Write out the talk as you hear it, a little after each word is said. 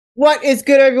What is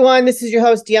good, everyone? This is your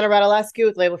host, Deanna Radulescu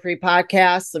with Label Free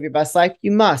Podcast. Live your best life.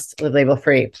 You must live label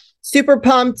free. Super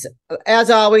pumped, as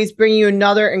always, bringing you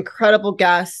another incredible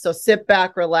guest. So sit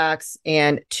back, relax,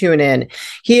 and tune in.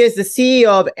 He is the CEO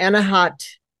of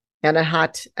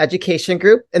Anahat Education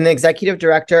Group and the executive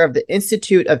director of the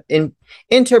Institute of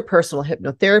Interpersonal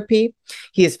Hypnotherapy.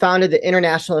 He has founded the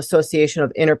International Association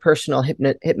of Interpersonal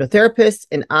Hypnotherapists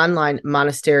and online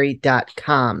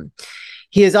monastery.com.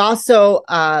 He is also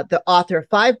the author of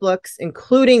 5 books,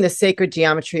 including The Sacred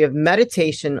Geometry of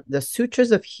Meditation, The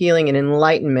Sutras of Healing and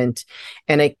Enlightenment,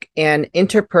 and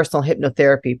Interpersonal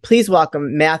Hypnotherapy. Please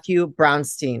welcome Matthew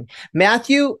Brownstein.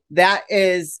 Matthew, that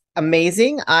is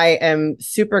amazing. I am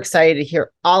super excited to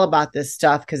hear all about this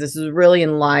stuff because this is really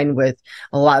in line with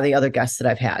a lot of the other guests that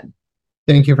I've had.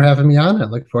 Thank you for having me on. I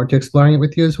look forward to exploring it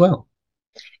with you as well.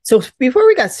 So before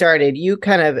we got started, you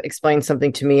kind of explained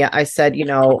something to me. I said,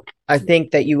 I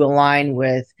think that you align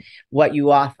with what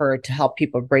you offer to help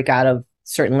people break out of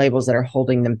certain labels that are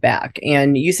holding them back.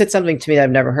 And you said something to me that I've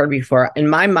never heard before. In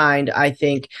my mind, I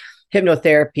think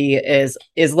hypnotherapy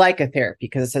is like a therapy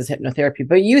because it says hypnotherapy,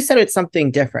 but you said it's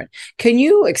something different. Can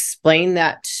you explain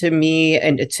that to me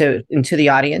and to the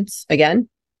audience again?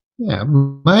 Yeah,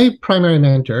 my primary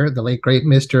mentor, the late great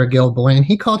Mr. Gil Boyne,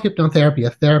 he called hypnotherapy a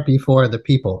therapy for the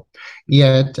people.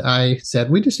 Yet I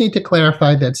said, we just need to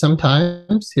clarify that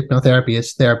sometimes hypnotherapy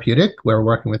is therapeutic. We're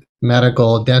working with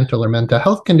medical, dental, or mental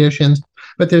health conditions,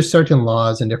 but there's certain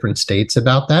laws in different states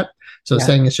about that. So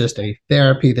saying it's just a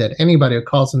therapy that anybody who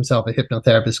calls himself a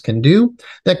hypnotherapist can do,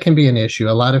 that can be an issue.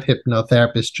 A lot of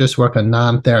hypnotherapists just work on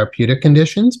non-therapeutic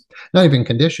conditions, not even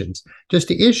conditions,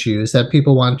 just issues that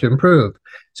people want to improve.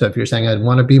 So if you're saying, I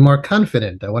want to be more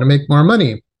confident, I want to make more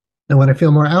money, I want to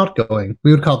feel more outgoing, we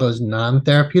would call those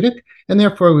non-therapeutic. And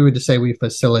therefore, we would just say we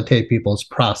facilitate people's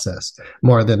process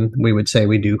more than we would say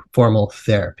we do formal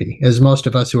therapy. As most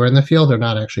of us who are in the field are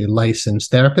not actually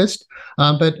licensed therapists,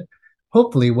 but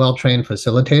hopefully well-trained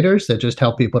facilitators that just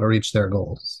help people to reach their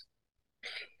goals.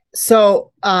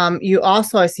 So you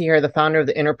also, I see here, the founder of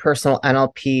the Interpersonal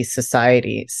NLP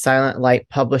Society, Silent Light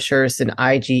Publishers, and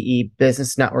IGE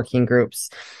Business Networking Groups.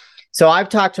 So I've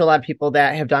talked to a lot of people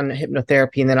that have done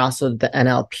hypnotherapy and then also the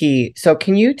NLP. So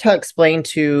can you explain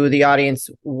to the audience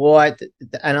what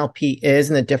the NLP is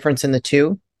and the difference in the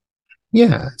two?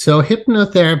 Yeah, so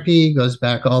hypnotherapy goes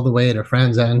back all the way to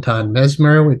Franz Anton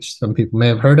Mesmer, which some people may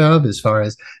have heard of as far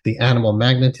as the animal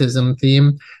magnetism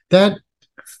theme. That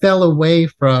fell away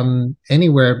from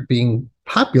anywhere being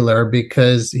popular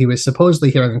because he was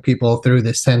supposedly healing people through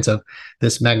this sense of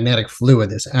this magnetic fluid,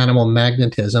 this animal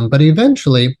magnetism. But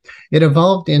eventually it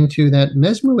evolved into that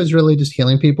Mesmer was really just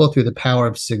healing people through the power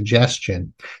of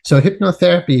suggestion. So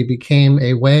hypnotherapy became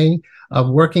a way of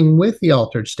working with the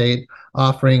altered state,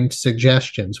 offering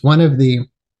suggestions. One of the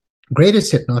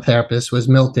greatest hypnotherapists was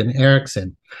Milton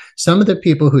Erickson. Some of the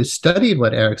people who studied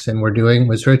what Erickson were doing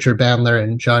was Richard Bandler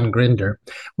and John Grinder.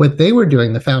 What they were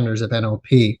doing, the founders of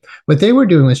NLP, what they were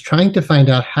doing was trying to find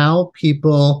out how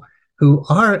people who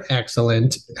are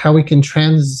excellent, how we can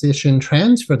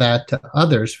transfer that to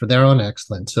others for their own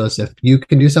excellence. So as if you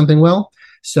can do something well,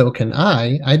 so can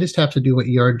I. I just have to do what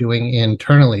you're doing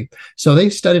internally. So they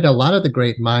studied a lot of the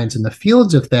great minds in the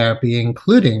fields of therapy,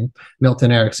 including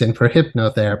Milton Erickson for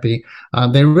hypnotherapy.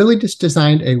 They really just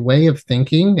designed a way of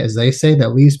thinking, as they say,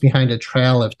 that leaves behind a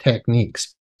trail of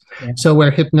techniques. Yeah. So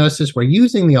where hypnosis, we're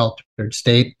using the altered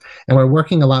state and we're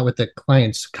working a lot with the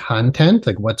client's content,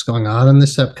 like what's going on in the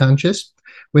subconscious.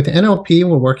 With NLP,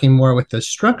 we're working more with the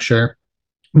structure,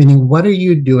 meaning what are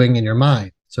you doing in your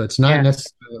mind? So it's not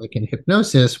necessarily like in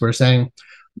hypnosis, we're saying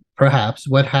perhaps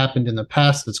what happened in the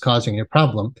past that's causing your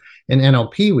problem. In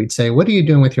NLP, we'd say, what are you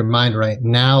doing with your mind right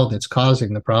now that's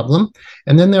causing the problem?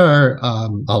 And then there are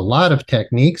a lot of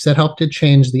techniques that help to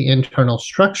change the internal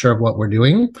structure of what we're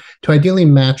doing to ideally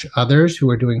match others who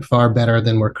are doing far better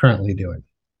than we're currently doing.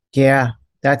 Yeah,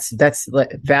 that's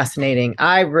fascinating.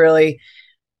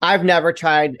 I've never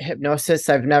tried hypnosis.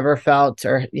 I've never felt,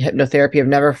 or hypnotherapy. I've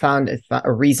never found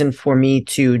a reason for me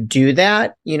to do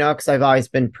that, because I've always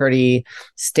been pretty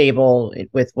stable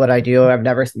with what I do. I've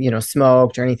never,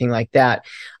 smoked or anything like that.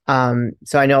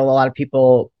 So I know a lot of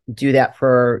people do that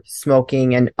for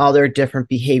smoking and other different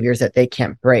behaviors that they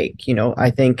can't break. I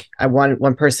think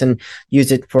one person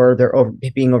used it for their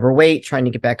being overweight, trying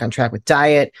to get back on track with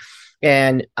diet.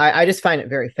 And I just find it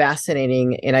very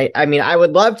fascinating. And I mean, I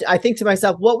would love to, I think to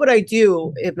myself, what would I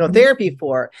do hypnotherapy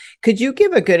for? Could you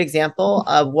give a good example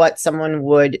of what someone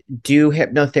would do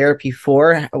hypnotherapy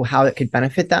for, how it could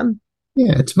benefit them?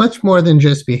 Yeah, it's much more than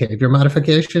just behavior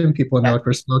modification. People know Yeah. it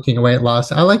for smoking or weight loss.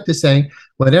 I like to say,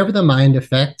 whatever the mind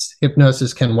affects,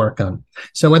 hypnosis can work on.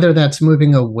 So whether that's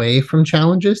moving away from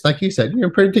challenges, like you said,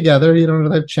 you're pretty together, you don't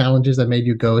have challenges that made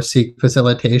you go seek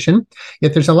facilitation.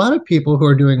 Yet there's a lot of people who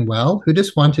are doing well who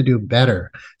just want to do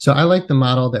better. So I like the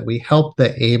model that we help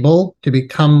the able to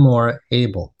become more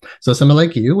able. So someone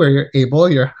like you, where you're able,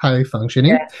 you're highly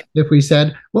functioning. If we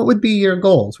said, what would be your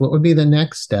goals? What would be the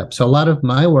next step? So a lot of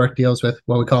my work deals with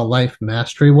what we call life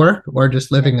mastery work, or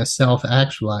just living a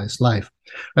self-actualized life,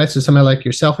 right? So somebody like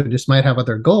yourself who just might have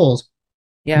other goals,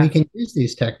 we Yeah. can use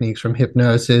these techniques from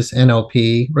hypnosis,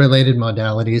 NLP, related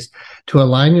modalities to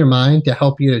align your mind to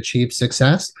help you achieve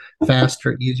success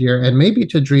faster, easier, and maybe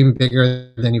to dream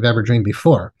bigger than you've ever dreamed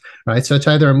before, right? So it's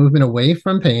either a movement away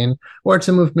from pain or it's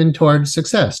a movement towards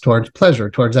success, towards pleasure,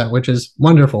 towards that which is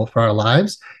wonderful for our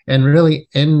lives. And really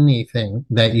anything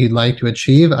that you'd like to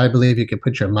achieve, I believe you could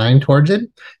put your mind towards it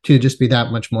to just be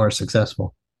that much more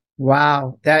successful.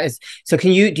 Wow, that is so.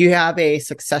 Do you have a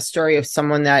success story of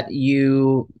someone that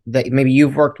maybe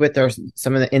you've worked with, or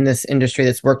someone in this industry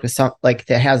that's worked with some like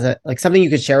that has a like something you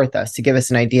could share with us to give us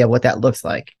an idea of what that looks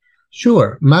like?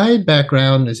 Sure. My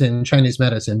background is in Chinese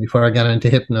medicine before I got into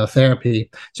hypnotherapy.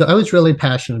 So I was really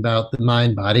passionate about the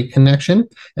mind body connection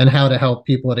and how to help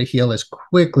people to heal as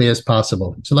quickly as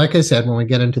possible. So, like I said, when we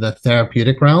get into the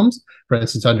therapeutic realms, for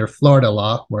instance, under Florida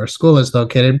law, where a school is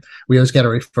located, we always get a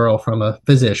referral from a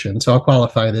physician. So I'll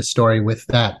qualify this story with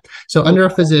that. So, under a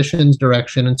physician's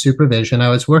direction and supervision, I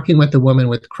was working with a woman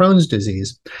with Crohn's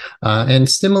disease. And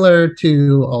similar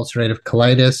to ulcerative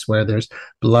colitis, where there's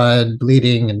blood,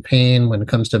 bleeding, and pain when it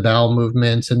comes to bowel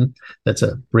movements. And that's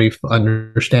a brief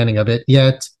understanding of it.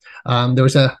 Yet, there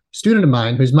was a student of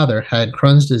mine whose mother had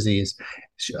Crohn's disease.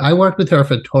 I worked with her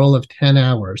for a total of 10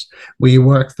 hours. We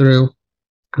worked through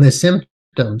the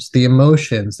symptoms, the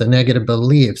emotions, the negative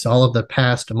beliefs, all of the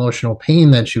past emotional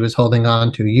pain that she was holding on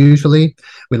to. Usually,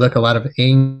 we look a lot of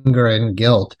anger and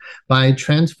guilt. By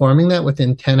transforming that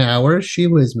within 10 hours, she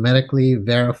was medically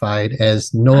verified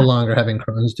as no longer having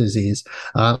Crohn's disease.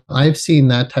 I've seen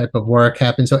that type of work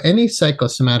happen. So, any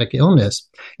psychosomatic illness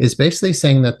is basically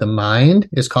saying that the mind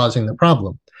is causing the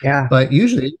problem. Yeah. But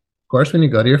usually, course, when you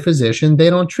go to your physician, they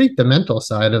don't treat the mental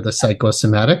side of the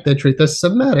psychosomatic, they treat the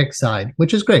somatic side,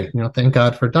 which is great. Thank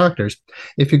God for doctors.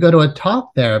 If you go to a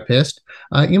talk therapist,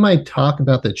 you might talk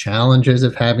about the challenges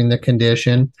of having the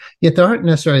condition, yet there aren't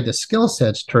necessarily the skill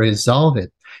sets to resolve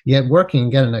it. Yet working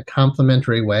again in a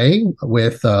complementary way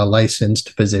with a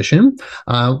licensed physician,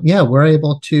 we're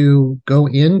able to go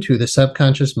into the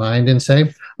subconscious mind and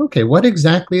say, okay, what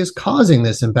exactly is causing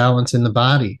this imbalance in the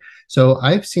body? So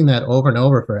I've seen that over and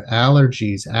over for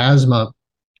allergies, asthma,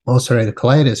 ulcerative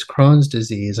colitis, Crohn's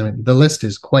disease. I mean, the list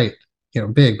is quite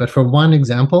big. But for one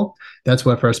example, that's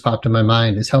what first popped in my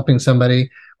mind is helping somebody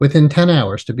within 10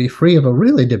 hours to be free of a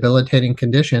really debilitating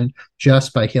condition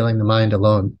just by healing the mind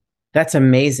alone. That's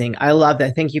amazing. I love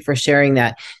that. Thank you for sharing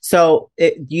that. So,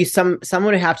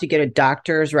 someone would have to get a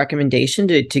doctor's recommendation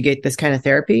to get this kind of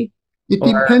therapy, It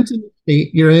or depends on the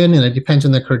state you're in, and it depends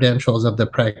on the credentials of the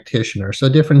practitioner. So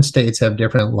different states have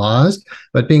different laws,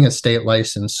 but being a state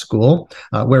licensed school,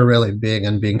 we're really big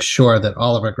on being sure that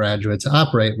all of our graduates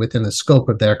operate within the scope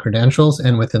of their credentials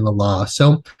and within the law.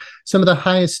 So some of the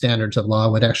highest standards of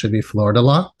law would actually be Florida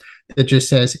law. That just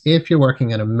says if you're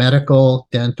working in a medical,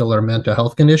 dental, or mental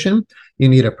health condition, you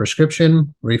need a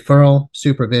prescription, referral,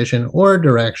 supervision, or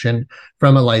direction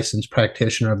from a licensed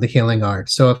practitioner of the healing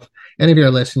arts. So if any of your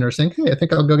listeners think, hey, I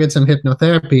think I'll go get some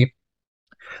hypnotherapy,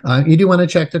 you do want to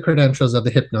check the credentials of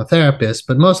the hypnotherapist,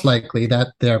 but most likely that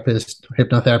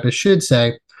hypnotherapist should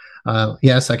say,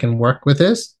 yes, I can work with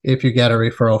this if you get a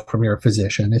referral from your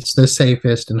physician. It's the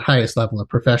safest and highest level of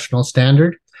professional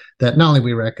standard that not only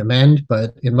we recommend,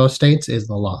 but in most states is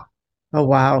the law. oh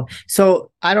wow.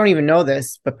 So I don't even know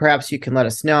this, but perhaps you can let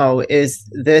us know. Is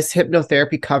this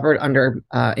hypnotherapy covered under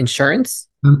insurance?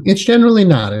 It's generally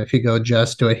not if you go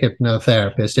just to a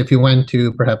hypnotherapist. If you went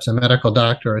to perhaps a medical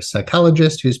doctor or a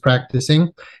psychologist who's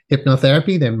practicing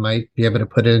hypnotherapy, they might be able to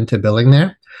put it into billing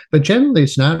there. But generally,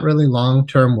 it's not really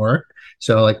long-term work.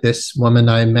 So like this woman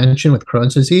I mentioned with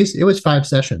Crohn's disease, it was 5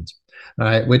 sessions.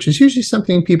 Which is usually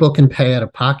something people can pay out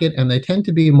of pocket, and they tend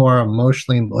to be more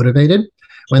emotionally motivated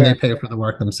when they pay for the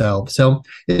work themselves. So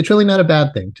it's really not a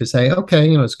bad thing to say,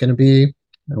 okay, it's going to be,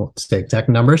 I won't say exact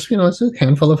numbers, it's a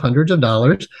handful of hundreds of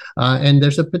dollars. And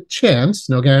there's a chance,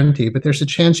 no guarantee, but there's a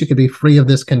chance you could be free of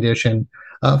this condition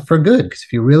for good. Because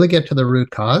if you really get to the root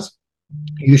cause,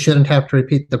 you shouldn't have to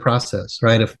repeat the process,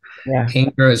 right? If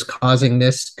anger is causing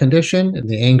this condition and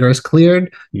the anger is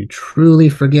cleared, you truly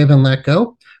forgive and let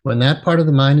go, When that part of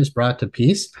the mind is brought to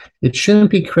peace, it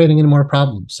shouldn't be creating any more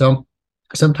problems. So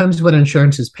sometimes when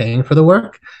insurance is paying for the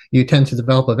work, you tend to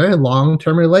develop a very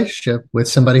long-term relationship with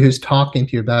somebody who's talking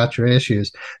to you about your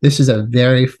issues. This is a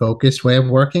very focused way of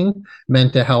working,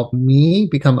 meant to help me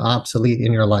become obsolete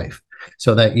in your life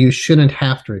so that you shouldn't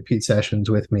have to repeat sessions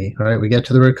with me. All right, we get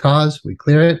to the root cause, we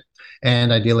clear it,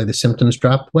 and ideally the symptoms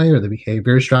drop away or the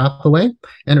behaviors drop away,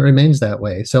 and it remains that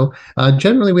way. So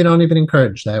generally, we don't even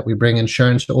encourage that. We bring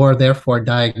insurance or therefore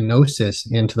diagnosis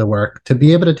into the work. To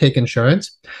be able to take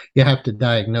insurance, you have to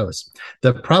diagnose.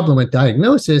 The problem with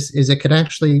diagnosis is it could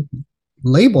actually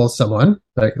label someone,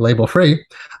 like label free,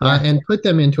 and put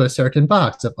them into a certain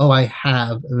box of, oh, I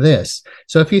have this.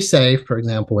 So if you say, for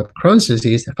example, with Crohn's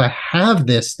disease, if I have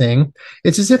this thing,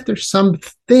 it's as if there's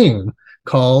something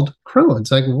called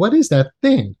Crohn's. Like, what is that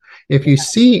thing? If you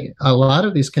see a lot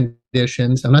of these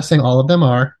conditions, I'm not saying all of them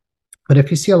are, but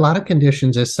if you see a lot of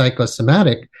conditions as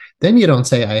psychosomatic, then you don't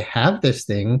say, I have this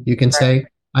thing. You can say,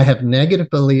 I have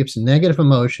negative beliefs, negative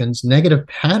emotions, negative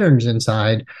patterns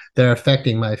inside that are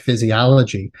affecting my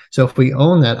physiology. So if we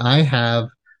own that I have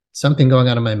something going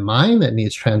on in my mind that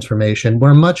needs transformation,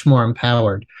 we're much more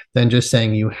empowered than just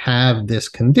saying you have this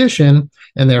condition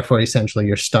and therefore essentially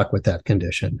you're stuck with that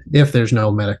condition if there's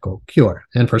no medical cure.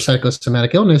 And for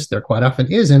psychosomatic illness, there quite often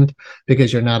isn't,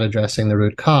 because you're not addressing the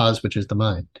root cause, which is the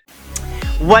mind.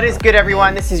 What is good,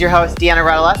 everyone? This is your host, Deanna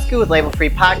Radulescu with Label Free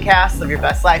Podcast. Live your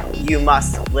best life. You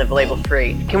must live label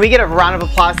free. Can we get a round of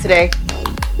applause today?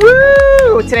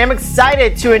 Woo! Today I'm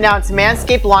excited to announce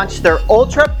Manscaped launched their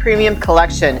Ultra Premium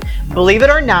Collection. Believe it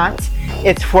or not,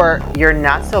 it's for your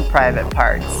not so private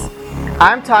parts.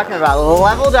 I'm talking about a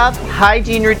leveled up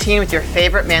hygiene routine with your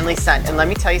favorite manly scent. And let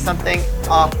me tell you something.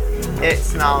 Oh, it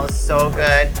smells so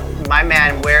good. My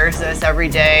man wears this every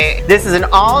day. This is an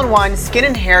all-in-one skin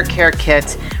and hair care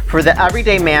kit for the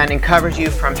everyday man and covers you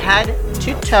from head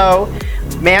to toe.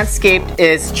 Manscaped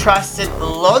is trusted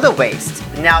below the waist.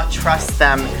 Now trust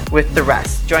them with the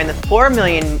rest. Join the 4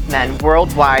 million men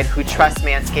worldwide who trust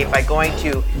Manscaped by going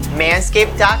to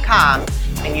manscaped.com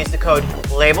and use the code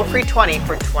LABELFREE20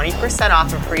 for 20%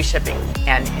 off and free shipping.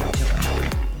 And enjoy.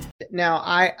 Now,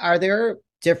 are there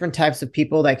different types of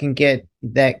people that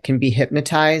can be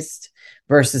hypnotized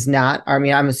versus not? I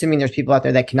mean, I'm assuming there's people out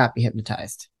there that cannot be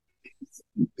hypnotized.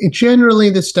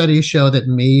 Generally, the studies show that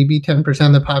maybe 10%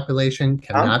 of the population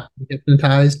cannot be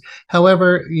hypnotized.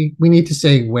 However, we need to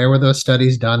say where were those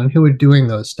studies done and who were doing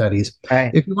those studies.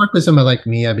 Right. If you work with someone like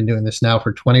me, I've been doing this now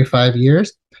for 25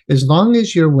 years. As long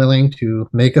as you're willing to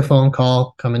make a phone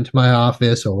call, come into my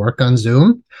office, or work on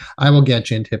Zoom, I will get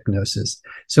you into hypnosis.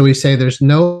 So we say there's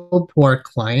no poor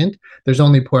client, there's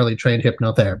only poorly trained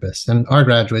hypnotherapists, and our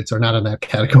graduates are not in that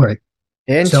category.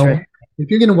 So if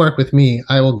you're going to work with me,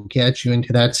 I will get you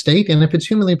into that state. And if it's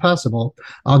humanly possible,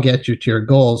 I'll get you to your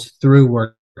goals through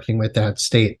working with that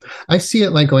state. I see it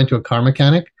like going to a car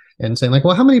mechanic and saying like,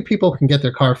 well, how many people can get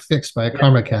their car fixed by a car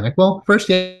mechanic? Well, first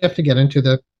you have to get into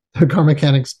the car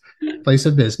mechanic's place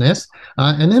of business.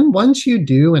 And then once you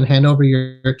do and hand over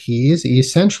your keys,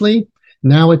 essentially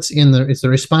now it's the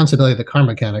responsibility of the car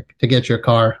mechanic to get your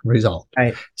car resolved.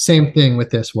 Right. Same thing with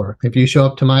this work. If you show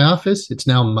up to my office, it's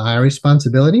now my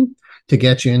responsibility to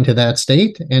get you into that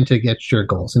state and to get your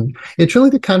goals. And it's really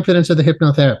the confidence of the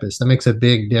hypnotherapist that makes a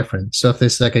big difference. So if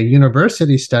there's like a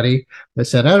university study that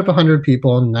said out of 100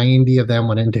 people, 90 of them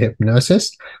went into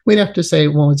hypnosis, we'd have to say,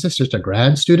 well, is this just a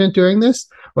grad student doing this?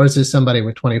 Or is this somebody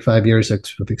with 25 years of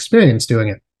experience doing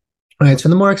it? All right. So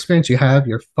the more experience you have,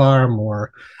 you're far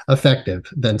more effective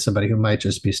than somebody who might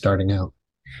just be starting out.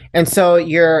 And so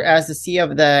you're, as the CEO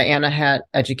of the Anna Hat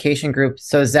Education Group,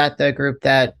 so is that the group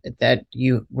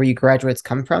where you graduates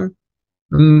come from?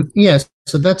 Yes.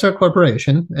 So that's our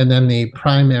corporation. And then the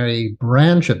primary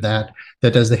branch of that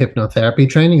does the hypnotherapy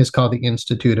training is called the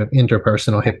Institute of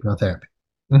Interpersonal Hypnotherapy.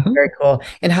 Mm-hmm. Very cool.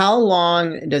 And how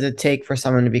long does it take for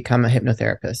someone to become a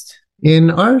hypnotherapist?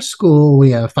 In our school, we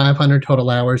have 500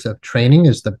 total hours of training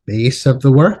as the base of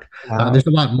the work. Wow. There's a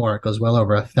lot more. It goes well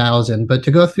over 1,000. But to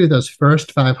go through those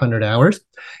first 500 hours,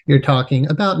 you're talking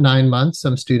about 9 months.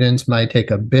 Some students might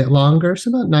take a bit longer, so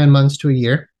about 9 months to a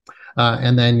year.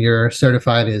 And then you're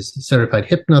certified as certified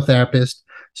hypnotherapist,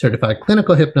 certified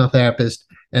clinical hypnotherapist,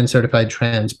 and certified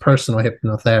transpersonal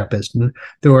hypnotherapist. And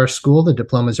through our school, the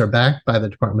diplomas are backed by the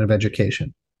Department of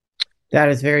Education. That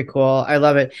is very cool. I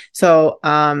love it. So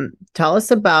tell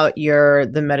us about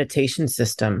the meditation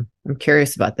system. I'm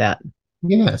curious about that.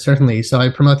 Yeah, certainly. So I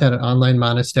promote that at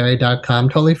onlinemonastery.com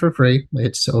totally for free.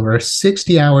 It's over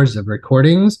 60 hours of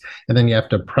recordings, and then you have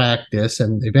to practice,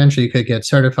 and eventually you could get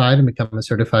certified and become a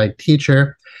certified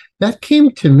teacher. that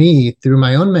came to me through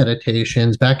my own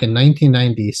meditations back in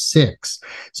 1996.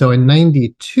 So in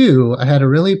 92, I had a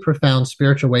really profound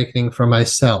spiritual awakening for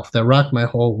myself that rocked my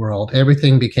whole world.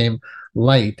 Everything became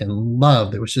light and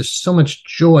love. There was just so much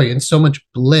joy and so much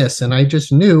bliss. And I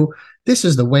just knew this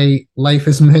is the way life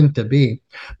is meant to be.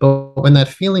 But when that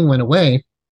feeling went away,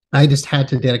 I just had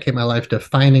to dedicate my life to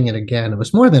finding it again. It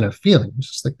was more than a feeling. It was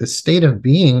just like the state of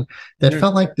being that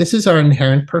felt like this is our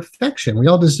inherent perfection. We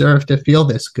all deserve to feel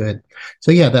this good.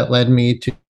 So yeah, that led me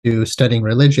to studying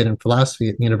religion and philosophy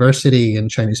at university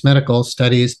and Chinese medical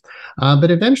studies.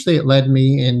 But eventually it led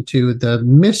me into the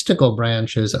mystical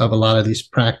branches of a lot of these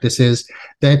practices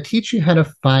that teach you how to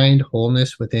find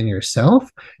wholeness within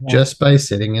yourself just by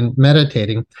sitting and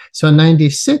meditating. So in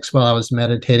 96, while I was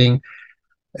meditating,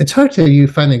 it's hard to you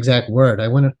find the exact word. I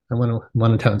want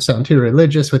to sound too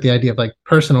religious with the idea of like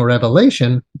personal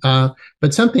revelation,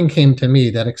 but something came to me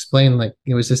that explained like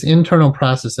it was this internal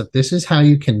process of this is how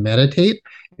you can meditate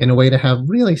in a way to have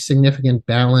really significant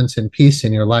balance and peace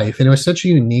in your life. And it was such a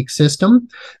unique system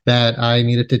that I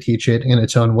needed to teach it in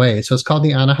its own way. So it's called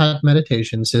the Anahat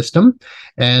meditation system,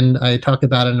 and I talk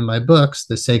about it in my books,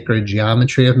 The Sacred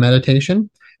Geometry of Meditation,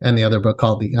 and the other book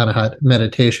called the Anahat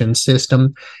Meditation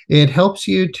System. It helps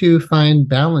you to find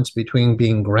balance between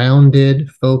being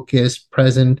grounded, focused,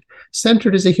 present,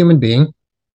 centered as a human being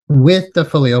with the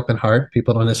fully open heart.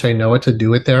 People don't necessarily know what to do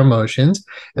with their emotions.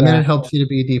 And then it helps you to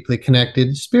be deeply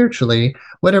connected spiritually,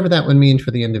 whatever that would mean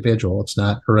for the individual. It's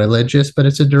not religious, but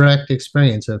it's a direct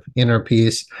experience of inner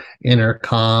peace, inner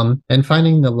calm, and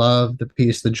finding the love, the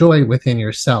peace, the joy within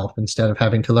yourself instead of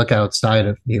having to look outside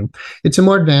of you. It's a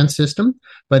more advanced system,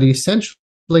 but essentially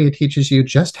it teaches you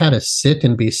just how to sit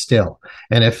and be still.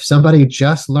 And if somebody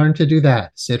just learned to do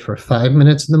that, sit for 5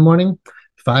 minutes in the morning,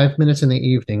 5 minutes in the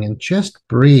evening, and just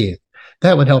breathe,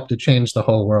 that would help to change the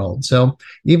whole world. So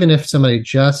even if somebody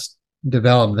just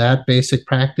developed that basic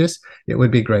practice, it would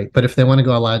be great. But if they want to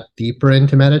go a lot deeper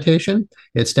into meditation,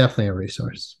 it's definitely a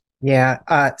resource. Yeah.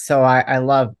 So I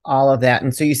love all of that.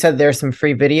 And so you said there's some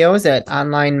free videos at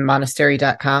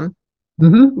onlinemonastery.com.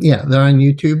 Yeah, they're on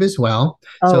YouTube as well.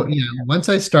 So yeah, once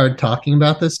I start talking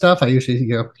about this stuff, I usually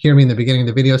hear me in the beginning of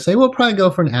the video say, we'll probably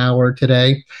go for an hour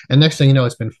today. And next thing you know,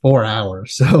 it's been 4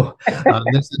 hours. So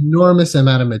there's an enormous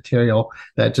amount of material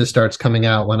that just starts coming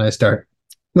out when I start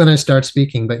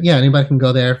speaking. But yeah, anybody can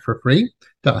go there for free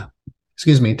to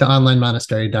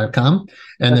onlinemonastery.com.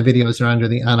 And the videos are under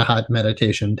the Anahat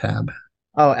meditation tab.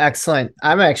 Oh, excellent.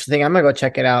 I'm actually thinking I'm gonna go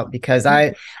check it out because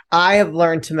I have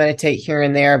learned to meditate here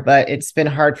and there, but it's been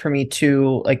hard for me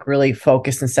to like really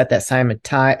focus and set that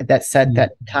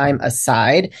time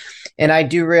aside. And I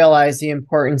do realize the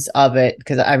importance of it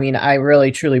because I mean I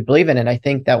really truly believe in it. I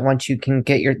think that once you can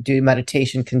do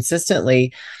meditation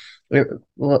consistently,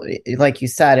 like you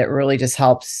said, it really just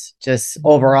helps just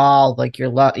overall like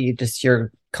your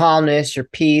calmness, your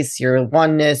peace, your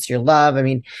oneness, your love. I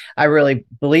mean, I really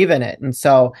believe in it. And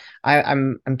so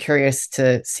I'm curious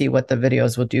to see what the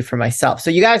videos will do for myself.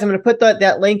 So you guys, I'm going to put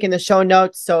that link in the show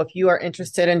notes. So if you are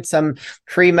interested in some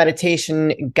free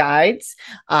meditation guides,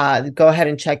 go ahead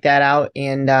and check that out.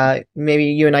 And maybe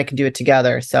you and I can do it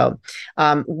together. So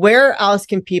where else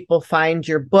can people find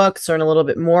your books, learn a little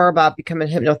bit more about becoming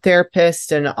a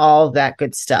hypnotherapist and all that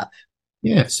good stuff?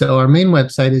 Yeah, so our main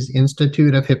website is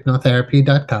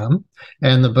instituteofhypnotherapy.com,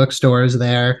 and the bookstore is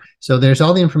there. So there's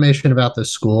all the information about the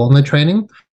school and the training,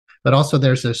 but also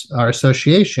there's our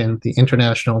association, the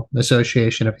International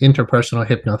Association of Interpersonal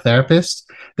Hypnotherapists,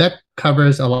 that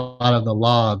covers a lot of the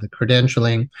law, the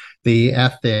credentialing, the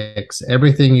ethics,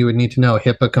 everything you would need to know,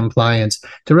 HIPAA compliance,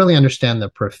 to really understand the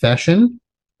profession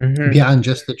beyond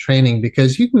just the training,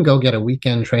 because you can go get a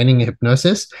weekend training in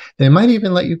hypnosis. They might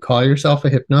even let you call yourself a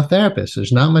hypnotherapist.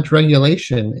 There's not much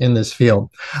regulation in this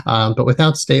field. But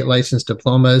without state licensed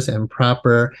diplomas and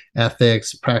proper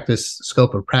ethics,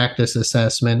 scope of practice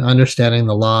assessment, understanding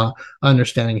the law,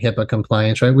 understanding HIPAA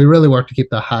compliance, right? We really work to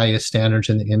keep the highest standards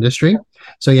in the industry.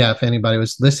 So yeah, if anybody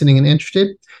was listening and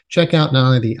interested, check out not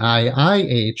only the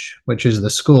IIH, which is the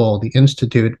school, the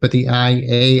institute, but the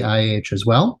IAIH as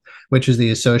well, which is the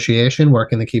association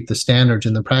working to keep the standards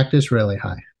in the practice really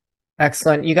high.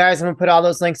 Excellent. You guys, I'm going to put all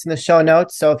those links in the show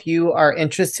notes. So if you are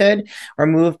interested or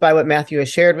moved by what Matthew has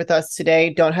shared with us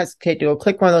today, don't hesitate to go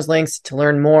click one of those links to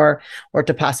learn more or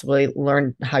to possibly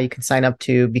learn how you can sign up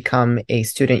to become a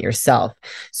student yourself.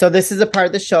 So this is a part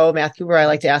of the show, Matthew, where I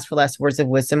like to ask for last words of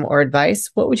wisdom or advice.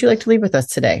 What would you like to leave with us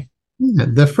today?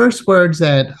 The first words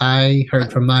that I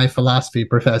heard from my philosophy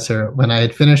professor when I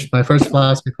had finished my first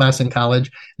philosophy class in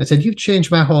college, I said, "You've changed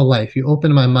my whole life. You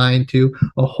opened my mind to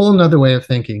a whole nother way of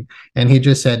thinking." And he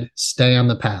just said, "Stay on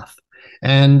the path."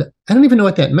 And I don't even know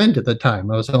what that meant at the time.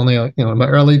 I was only, in my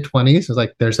early 20s. I was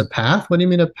like, there's a path? What do you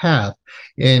mean a path?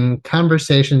 In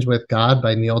Conversations with God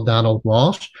by Neil Donald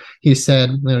Walsh, he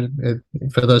said,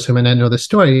 for those who may not know the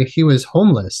story, he was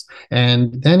homeless.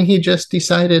 And then he just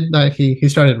decided, he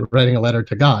started writing a letter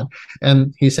to God.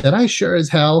 And he said, I sure as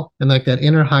hell. And like that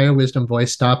inner higher wisdom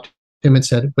voice stopped him and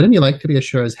said, wouldn't you like to be as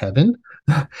sure as heaven?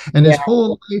 And his Yeah.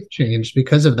 whole life changed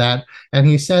because of that. And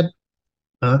he said,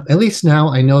 at least now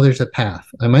I know there's a path.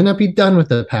 I might not be done with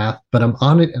the path, but I'm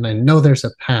on it and I know there's a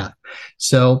path.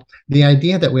 So the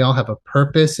idea that we all have a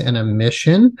purpose and a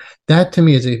mission, that to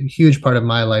me is a huge part of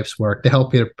my life's work, to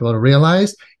help people to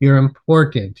realize you're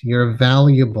important, you're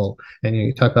valuable. And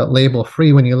you talk about label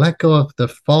free. When you let go of the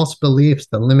false beliefs,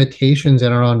 the limitations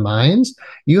in our own minds,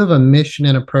 you have a mission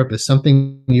and a purpose,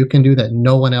 something you can do that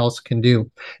no one else can do.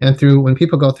 And when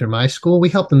people go through my school, we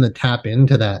help them to tap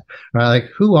into that, right? Like,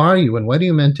 who are you and what are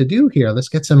you meant to do here? Let's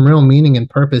get some real meaning and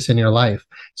purpose in your life.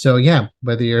 So yeah,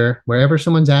 whether you're wherever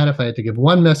someone's at, if I had to give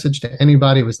one message to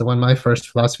anybody, it was the one my first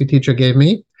philosophy teacher gave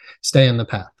me: stay in the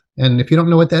path. And if you don't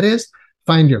know what that is,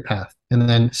 find your path and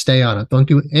then stay on it. Don't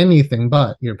do anything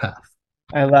but your path.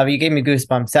 I love it. You gave me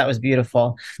goosebumps. That was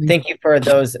beautiful. Thank you for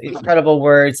those incredible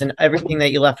words and everything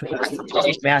that you left with us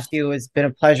today, Matthew. It's been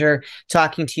a pleasure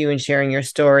talking to you and sharing your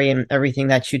story and everything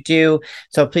that you do.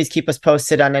 So please keep us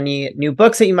posted on any new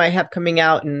books that you might have coming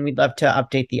out, and we'd love to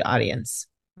update the audience.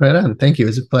 Right on. Thank you. It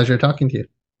was a pleasure talking to you.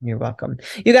 You're welcome.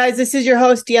 You guys, this is your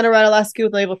host, Deanna Radulescu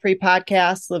with Label Free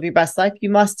Podcast. Live your best life.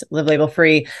 You must live label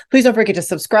free. Please don't forget to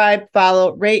subscribe,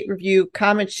 follow, rate, review,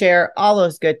 comment, share, all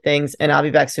those good things. And I'll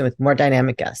be back soon with more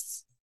dynamic guests.